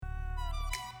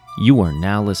You are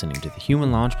now listening to the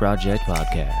Human Launch Project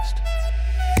podcast.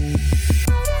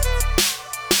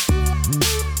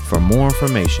 For more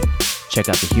information, check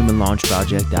out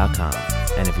thehumanlaunchproject.com.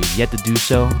 And if you've yet to do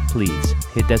so, please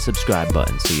hit that subscribe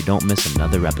button so you don't miss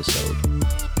another episode.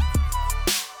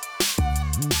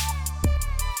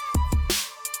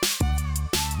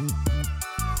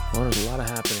 Well, there's a lot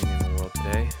happening in the world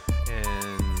today,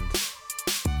 and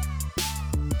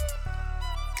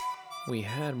we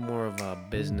had more of a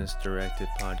business-directed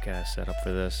podcast set up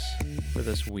for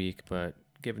this week, but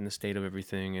given the state of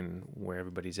everything and where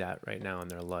everybody's at right now in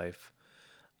their life,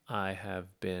 I have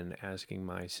been asking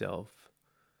myself,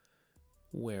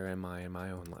 where am I in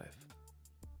my own life?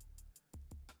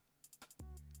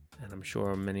 And I'm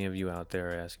sure many of you out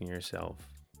there are asking yourself,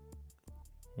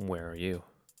 where are you?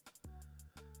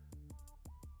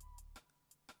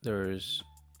 There's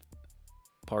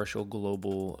partial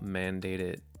global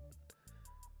mandated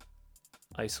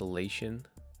isolation,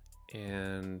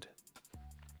 and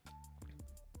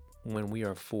when we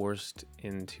are forced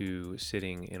into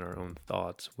sitting in our own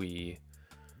thoughts, we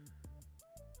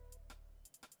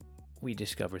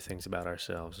discover things about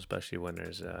ourselves, especially when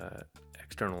there's an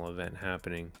external event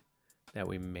happening that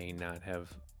we may not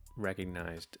have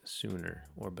recognized sooner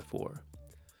or before.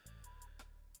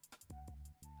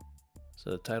 So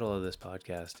the title of this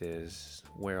podcast is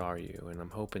Where Are You? And I'm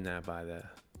hoping that by the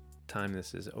time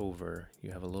this is over,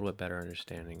 you have a little bit better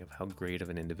understanding of how great of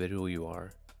an individual you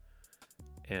are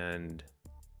and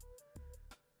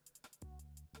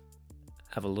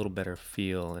have a little better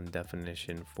feel and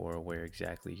definition for where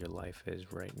exactly your life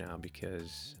is right now.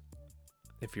 Because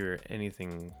if you're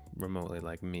anything remotely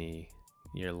like me,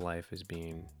 your life is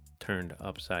being turned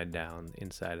upside down,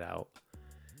 inside out.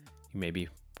 You may be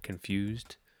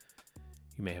confused.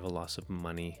 You may have a loss of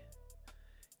money.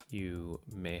 You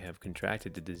may have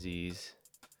contracted the disease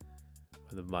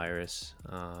or the virus.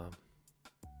 You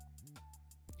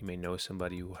may know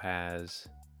somebody who has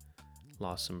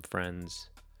lost some friends.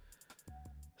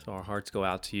 So our hearts go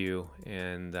out to you,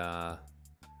 and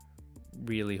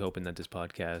really hoping that this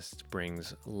podcast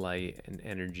brings light and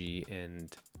energy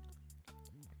and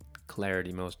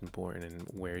clarity, most important, in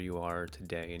where you are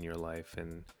today in your life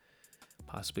and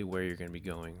possibly where you're going to be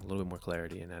going. A little bit more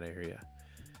clarity in that area.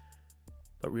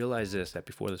 But realize this, that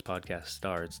before this podcast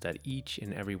starts, that each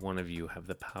and every one of you have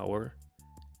the power,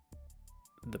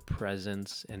 the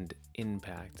presence and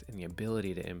impact and the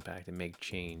ability to impact and make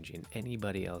change in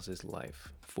anybody else's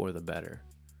life for the better.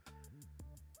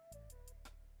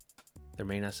 There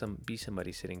may not be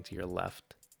somebody sitting to your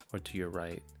left or to your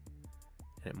right,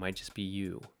 and it might just be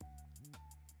you.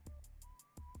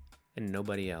 And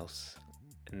nobody else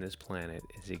in this planet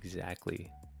is exactly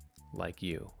like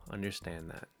you. Understand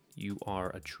that. You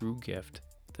are a true gift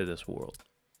to this world.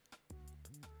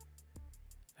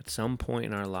 At some point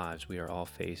in our lives, we are all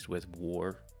faced with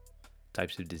war,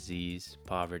 types of disease,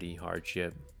 poverty,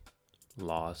 hardship,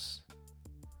 loss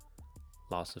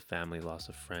of family, loss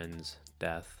of friends,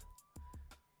 death,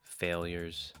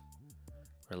 failures,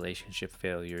 relationship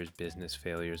failures, business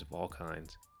failures of all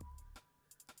kinds.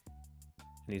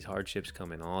 And these hardships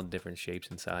come in all different shapes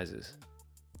and sizes.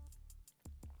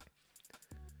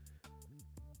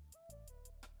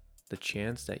 The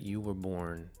chance that you were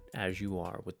born as you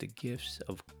are, with the gifts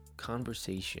of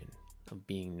conversation, of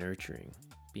being nurturing,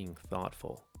 being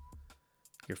thoughtful,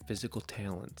 your physical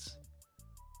talents,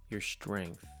 your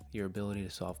strength, your ability to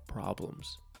solve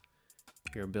problems,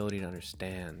 your ability to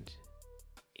understand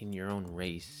in your own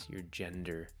race, your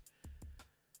gender,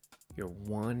 you're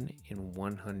 1 in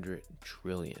 100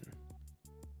 trillion.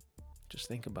 Just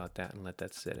think about that and let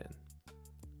that sit in.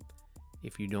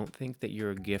 If you don't think that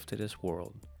you're a gift to this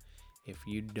world, if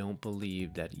you don't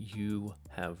believe that you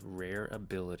have rare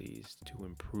abilities to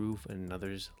improve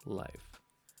another's life,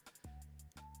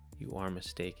 you are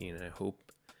mistaken. And I hope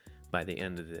by the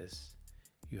end of this,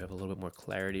 you have a little bit more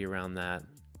clarity around that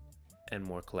and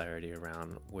more clarity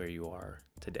around where you are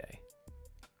today.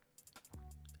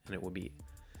 And it will be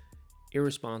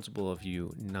irresponsible of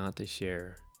you not to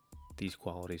share these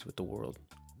qualities with the world,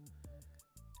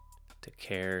 to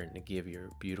care and to give your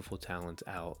beautiful talents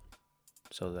out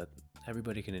so that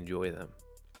everybody can enjoy them.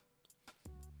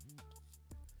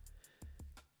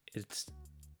 It's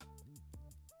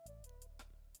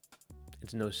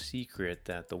no secret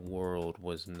that the world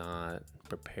was not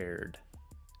prepared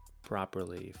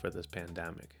properly for this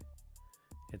pandemic.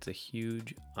 It's a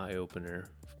huge eye-opener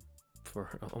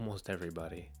for almost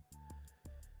everybody.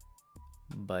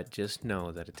 But just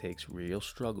know that it takes real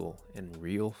struggle and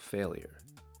real failure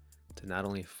to not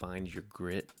only find your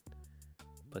grit,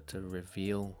 but to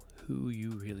reveal who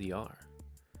you really are.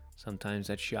 Sometimes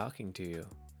that's shocking to you.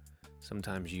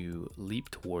 Sometimes you leap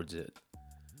towards it.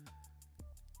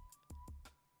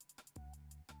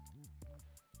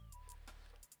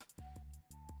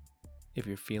 If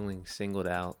you're feeling singled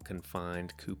out,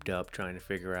 confined, cooped up, trying to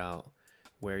figure out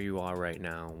where you are right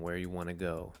now, where you want to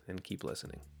go, then keep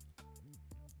listening.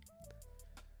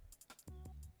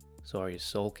 So are you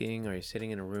sulking? Are you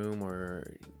sitting in a room? Or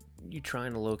are you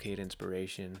trying to locate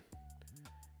inspiration?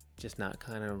 Just not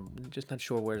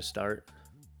sure where to start?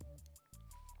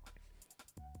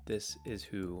 This is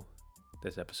who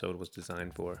this episode was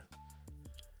designed for.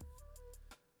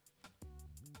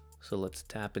 So let's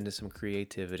tap into some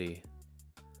creativity.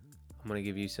 I'm going to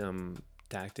give you some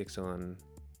tactics on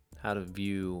how to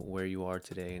view where you are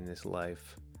today in this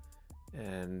life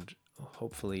and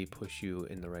hopefully push you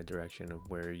in the right direction of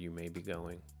where you may be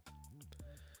going.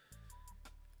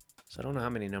 So I don't know how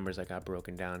many numbers I got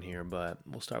broken down here, but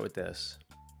we'll start with this.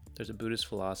 There's a Buddhist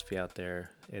philosophy out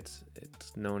there. It's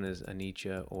known as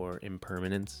anicca, or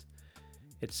impermanence.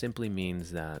 It simply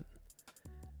means that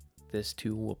this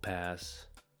too will pass,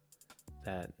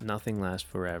 that nothing lasts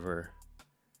forever.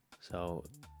 So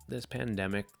this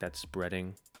pandemic that's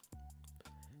spreading,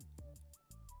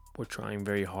 we're trying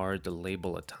very hard to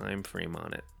label a time frame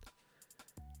on it.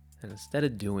 And instead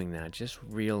of doing that, just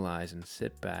realize and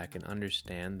sit back and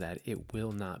understand that it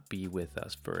will not be with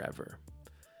us forever.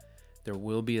 There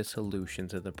will be a solution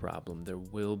to the problem. There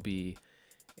will be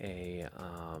they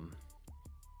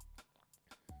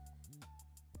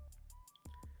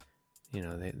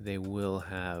will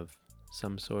have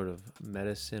some sort of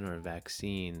medicine or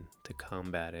vaccine to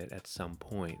combat it at some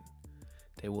point.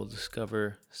 They will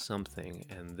discover something,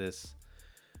 and this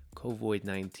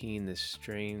COVID-19, this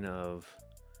strain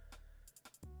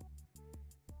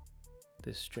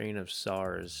of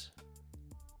SARS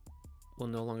will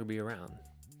no longer be around.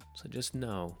 So just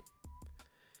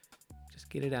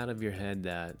get it out of your head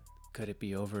that could it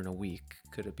be over in a week?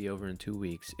 Could it be over in 2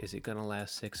 weeks? Is it going to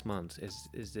last 6 months?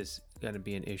 Is this going to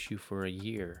be an issue for a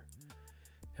year?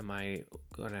 Am I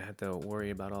going to have to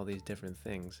worry about all these different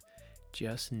things?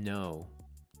 Just know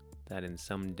that in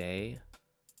some day,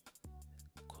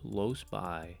 close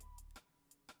by,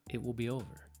 it will be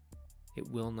over.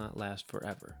 It will not last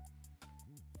forever.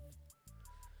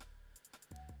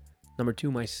 Number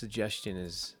 2, my suggestion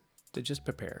is to just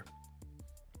prepare.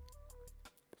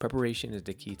 Preparation is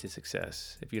the key to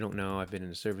success. If you don't know, I've been in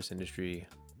the service industry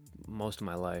most of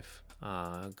my life.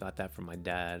 Got that from my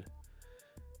dad.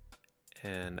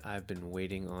 And I've been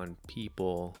waiting on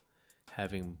people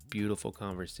having beautiful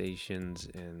conversations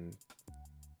and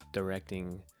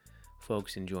directing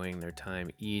folks enjoying their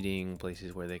time, eating,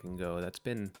 places where they can go. That's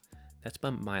been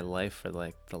my life for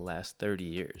like the last 30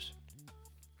 years.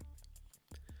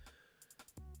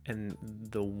 And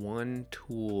the one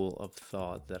tool of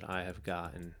thought that I have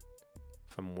gotten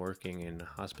from working in the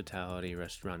hospitality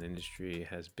restaurant industry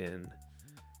has been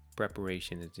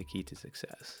preparation is the key to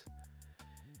success.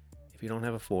 If you don't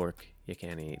have a fork, you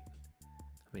can't eat.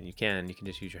 I mean, you can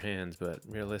just use your hands, but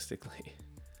realistically,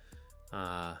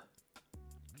 so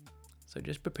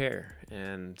just prepare.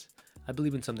 And I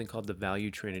believe in something called the value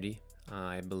trinity.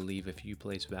 I believe if you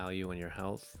place value on your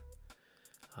health,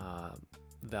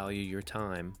 value your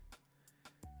time,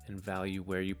 and value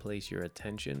where you place your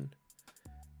attention,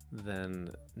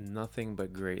 then nothing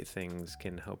but great things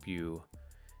can help you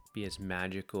be as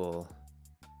magical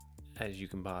as you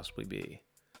can possibly be.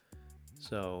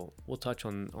 So we'll touch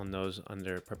on those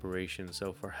under preparation.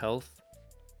 So for health,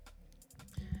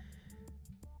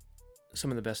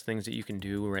 some of the best things that you can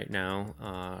do right now,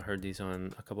 I heard these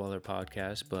on a couple other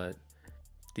podcasts, but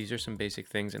these are some basic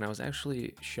things. And I was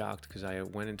actually shocked because I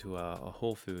went into a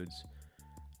Whole Foods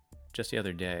just the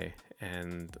other day,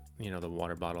 and the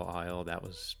water bottle aisle that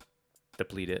was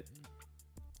depleted.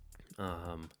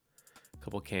 A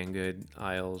couple canned good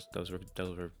aisles, those were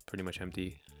pretty much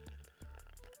empty.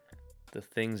 The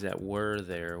things that were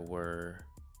there were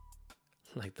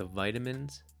like the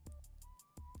vitamins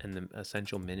and the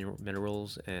essential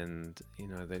minerals and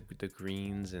the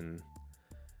greens, and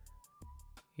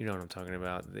you know what I'm talking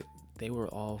about. They were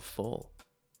all full.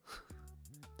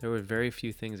 There were very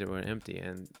few things that were empty,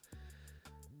 and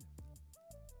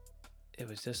it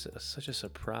was just such a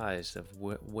surprise of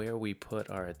where we put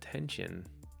our attention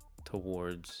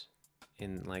towards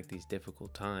in like these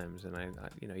difficult times. And I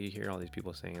you hear all these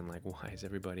people saying like, why is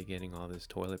everybody getting all this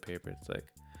toilet paper? It's like,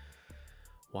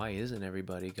 why isn't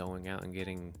everybody going out and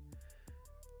getting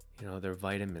their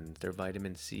vitamins, their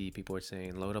vitamin C? People are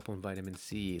saying load up on vitamin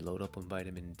C, load up on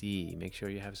vitamin D, make sure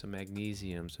you have some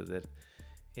magnesium so that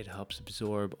it helps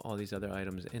absorb all these other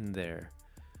items in there.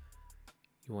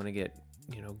 You want to get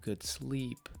good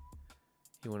sleep.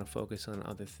 You want to focus on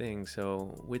other things.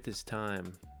 So with this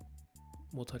time,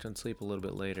 we'll touch on sleep a little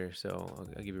bit later, so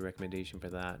I'll give you a recommendation for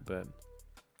that. But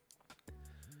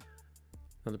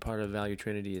another part of value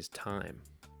trinity is time,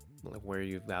 like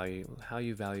how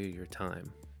you value your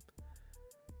time.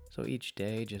 So each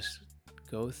day, just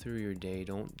go through your day.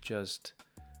 Don't just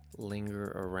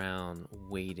linger around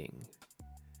waiting.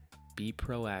 Be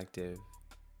proactive.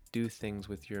 Do things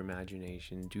with your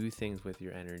imagination. Do things with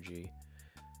your energy.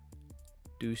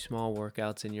 Do small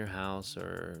workouts in your house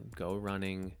or go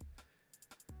running.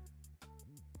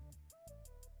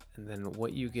 And then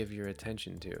what you give your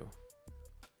attention to.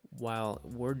 While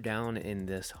we're down in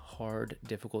this hard,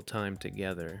 difficult time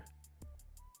together,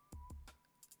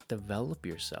 develop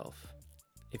yourself.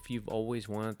 If you've always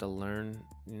wanted to learn,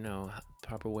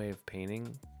 proper way of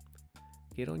painting,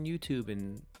 get on YouTube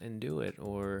and do it.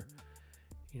 Or,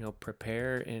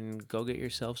 prepare and go get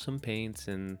yourself some paints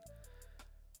and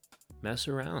mess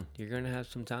around. You're going to have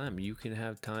some time. You can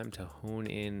have time to hone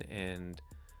in and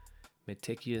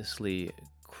meticulously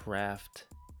craft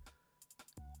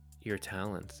your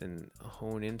talents and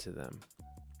hone into them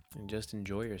and just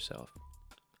enjoy yourself.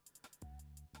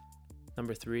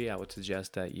 Number 3, I would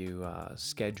suggest that you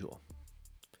schedule.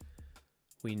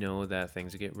 We know that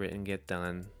things that get written get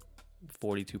done.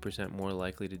 42% more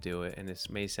likely to do it. And this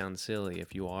may sound silly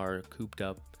if you are cooped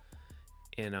up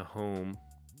in a home.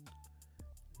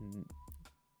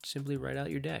 Simply write out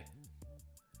your day.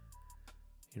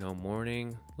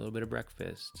 Morning, a little bit of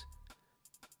breakfast.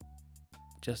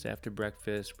 Just after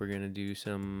breakfast, we're going to do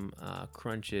some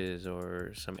crunches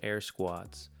or some air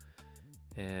squats.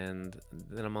 And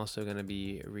then I'm also going to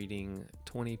be reading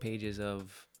 20 pages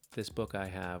of this book I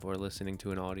have, or listening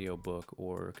to an audio book,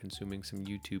 or consuming some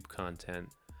YouTube content,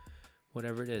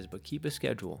 whatever it is. But keep a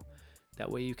schedule.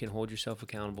 That way you can hold yourself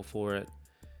accountable for it.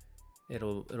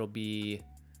 It'll be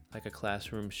like a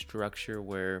classroom structure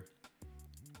where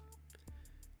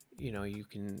you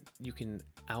can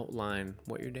outline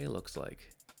what your day looks like.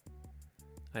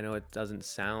 I know it doesn't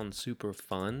sound super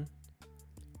fun,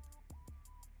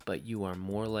 but you are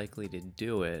more likely to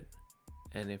do it.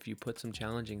 And if you put some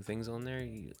challenging things on there,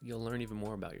 you'll learn even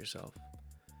more about yourself.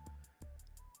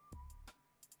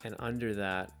 And under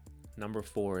that, number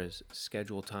 4 is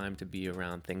schedule time to be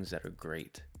around things that are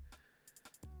great.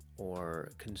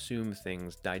 Or consume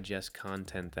things, digest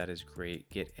content that is great,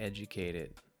 get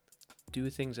educated, do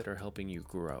things that are helping you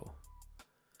grow.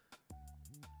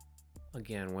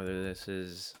 Again, whether this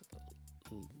is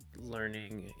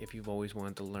learning, if you've always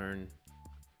wanted to learn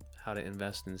how to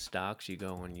invest in stocks, you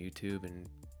go on YouTube and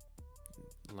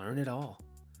learn it all.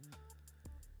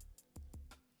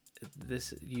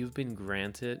 You've been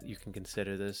granted, you can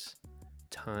consider this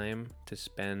time to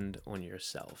spend on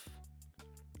yourself.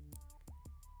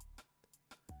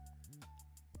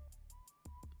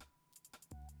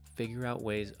 Figure out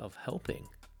ways of helping.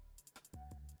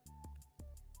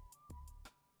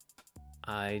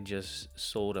 I just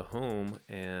sold a home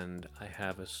and I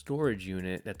have a storage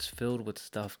unit that's filled with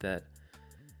stuff that,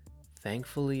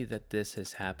 thankfully that this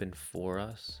has happened for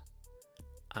us.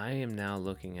 I am now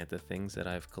looking at the things that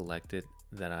I've collected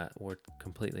that were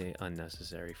completely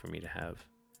unnecessary for me to have.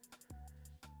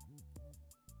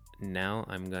 Now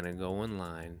I'm going to go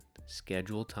online,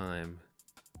 schedule time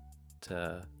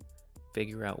to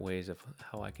figure out ways of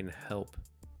how I can help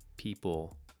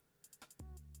people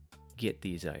get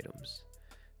these items.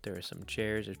 There are some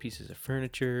chairs, there's pieces of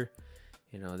furniture,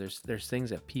 there's things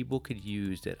that people could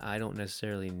use that I don't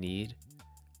necessarily need.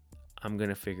 I'm going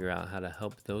to figure out how to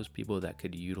help those people that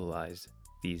could utilize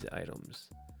these items.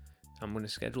 I'm going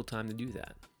to schedule time to do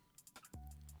that.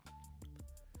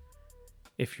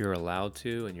 If you're allowed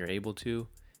to and you're able to,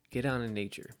 get out in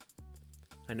nature.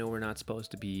 I know we're not supposed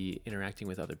to be interacting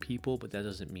with other people, but that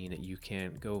doesn't mean that you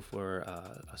can't go for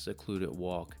a secluded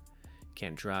walk.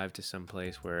 Can't drive to some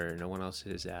place where no one else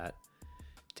is at.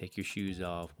 Take your shoes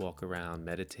off, walk around,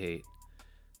 meditate.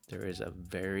 There is a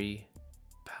very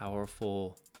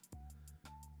powerful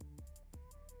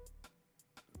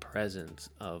presence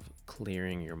of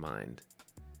clearing your mind,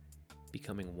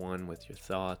 becoming one with your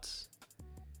thoughts,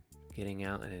 getting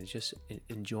out and just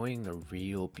enjoying the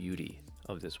real beauty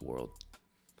of this world.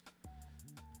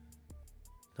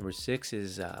 Number 6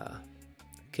 is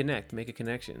connect, make a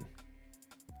connection.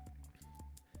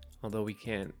 Although we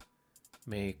can't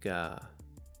make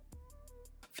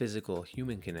physical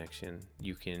human connection,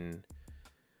 you can,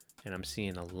 and I'm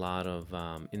seeing a lot of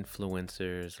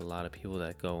influencers, a lot of people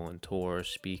that go on tour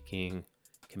speaking,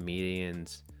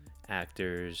 comedians,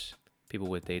 actors, people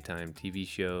with daytime TV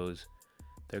shows.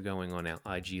 They're going on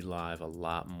IG Live a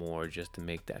lot more just to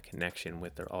make that connection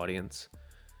with their audience.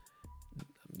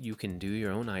 You can do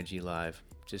your own IG Live.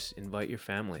 Just invite your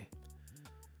family.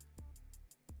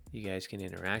 You guys can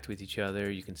interact with each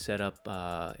other. You can set up,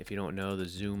 if you don't know the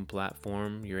Zoom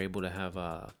platform, you're able to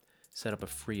have set up a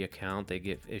free account.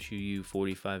 They issue you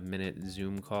 45-minute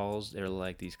Zoom calls. They're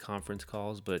like these conference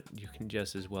calls, but you can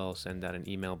just as well send out an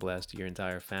email blast to your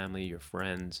entire family, your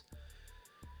friends.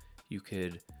 You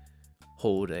could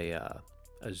hold a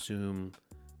Zoom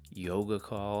yoga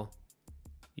call.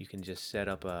 You can just set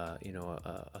up a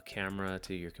camera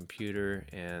to your computer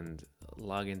and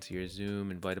log into your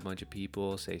Zoom, invite a bunch of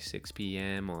people, say 6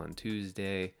 p.m. on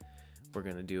Tuesday. We're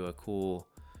going to do a cool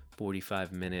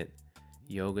 45-minute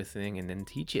yoga thing, and then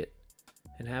teach it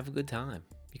and have a good time.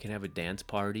 You can have a dance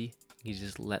party. You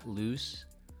just let loose.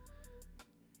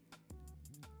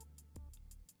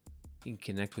 You can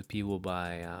connect with people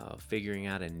by figuring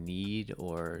out a need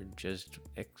or just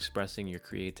expressing your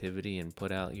creativity, and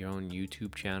put out your own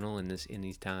YouTube channel in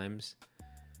these times.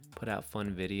 Put out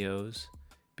fun videos.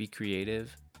 Be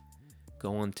creative.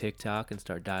 Go on TikTok and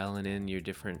start dialing in your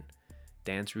different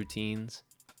dance routines.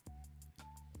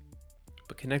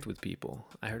 But connect with people.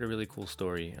 I heard a really cool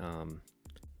story. I'm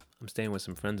staying with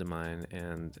some friends of mine,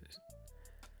 and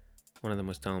one of them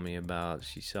was telling me about,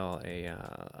 she saw a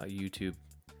YouTube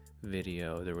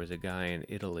video. There was a guy in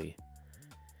Italy,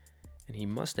 and he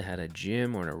must have had a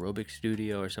gym or an aerobic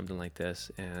studio or something like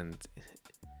this. And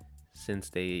since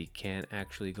they can't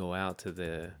actually go out to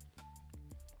the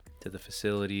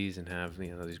facilities and have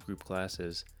these group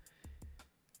classes,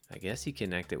 I guess he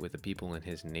connected with the people in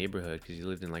his neighborhood, because he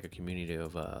lived in like a community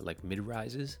of like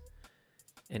mid-rises,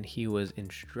 and he was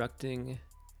instructing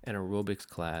an aerobics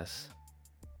class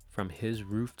from his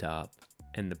rooftop,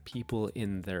 and the people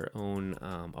in their own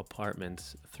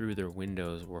apartments through their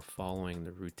windows were following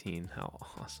the routine. How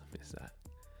awesome is that?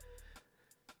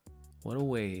 What a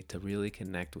way to really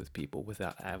connect with people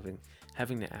without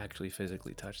having to actually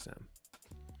physically touch them.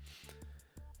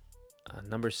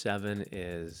 Number 7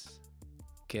 is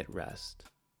get rest,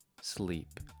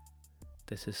 sleep.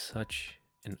 This is such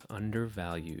an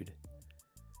undervalued.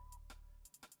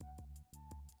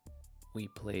 We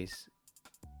place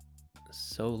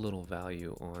so little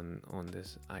value on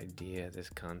this idea, this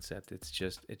concept. It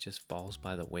just falls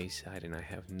by the wayside, and I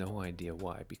have no idea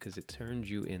why, because it turns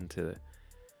you into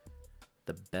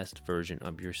the best version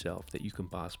of yourself that you can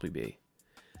possibly be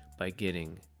by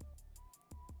getting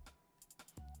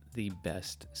the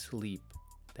best sleep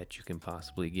that you can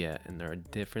possibly get. And there are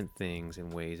different things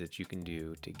and ways that you can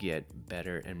do to get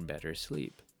better and better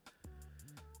sleep.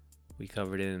 We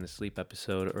covered it in the sleep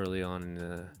episode early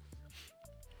on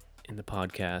in the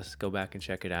podcast. Go back and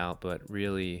check it out. But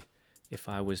really, if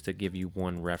I was to give you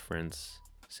one reference,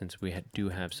 since we do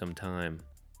have some time,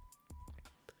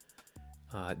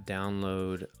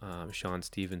 download Sean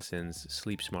Stevenson's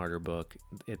Sleep Smarter book.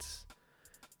 It's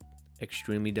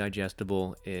extremely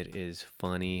digestible. It is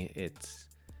funny. It's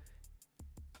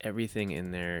everything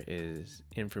in there is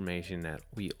information that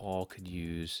we all could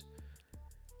use.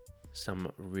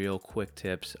 Some real quick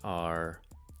tips are: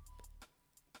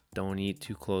 don't eat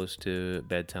too close to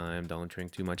bedtime. Don't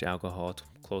drink too much alcohol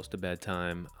close to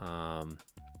bedtime.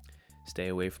 Stay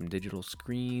away from digital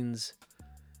screens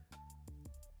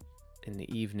in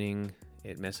the evening.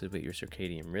 It messes with your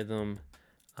circadian rhythm.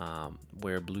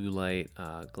 Wear blue light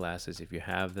glasses if you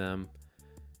have them.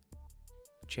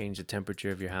 Change the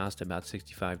temperature of your house to about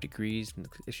 65 degrees.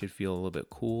 It should feel a little bit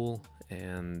cool.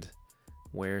 And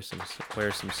wear some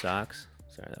socks.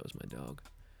 Sorry, that was my dog.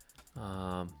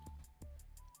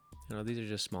 These are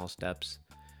just small steps.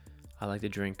 I like to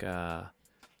drink a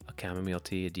chamomile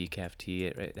tea, a decaf tea.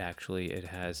 It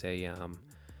has a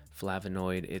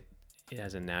flavonoid. It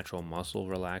has a natural muscle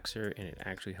relaxer, and it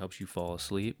actually helps you fall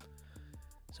asleep.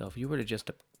 So if you were to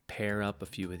just pair up a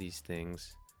few of these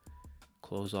things,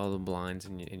 close all the blinds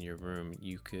in your room,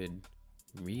 you could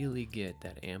really get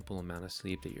that ample amount of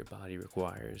sleep that your body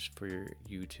requires for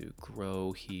you to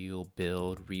grow, heal,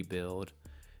 build, rebuild,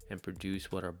 and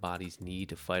produce what our bodies need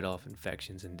to fight off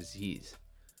infections and disease.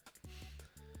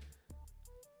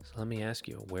 So let me ask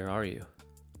you, where are you?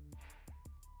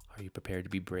 Are you prepared to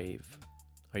be brave?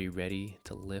 Are you ready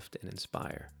to lift and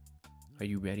inspire? Are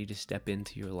you ready to step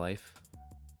into your life?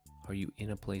 Are you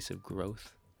in a place of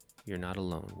growth? You're not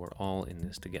alone. We're all in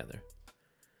this together.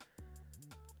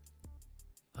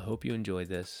 I hope you enjoyed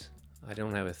this. I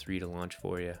don't have a 3 to launch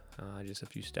for you, just a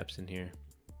few steps in here.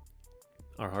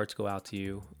 Our hearts go out to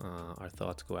you. Our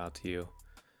thoughts go out to you.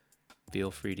 Feel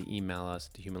free to email us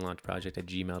at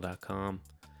thehumanlaunchproject@gmail.com.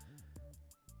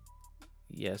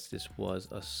 Yes, this was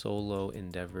a solo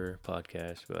endeavor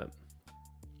podcast, but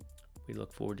we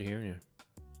look forward to hearing you.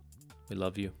 We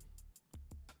love you.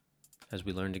 As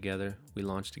we learn together, we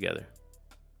launch together.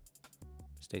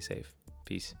 Stay safe.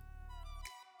 Peace.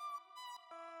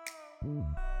 Mm.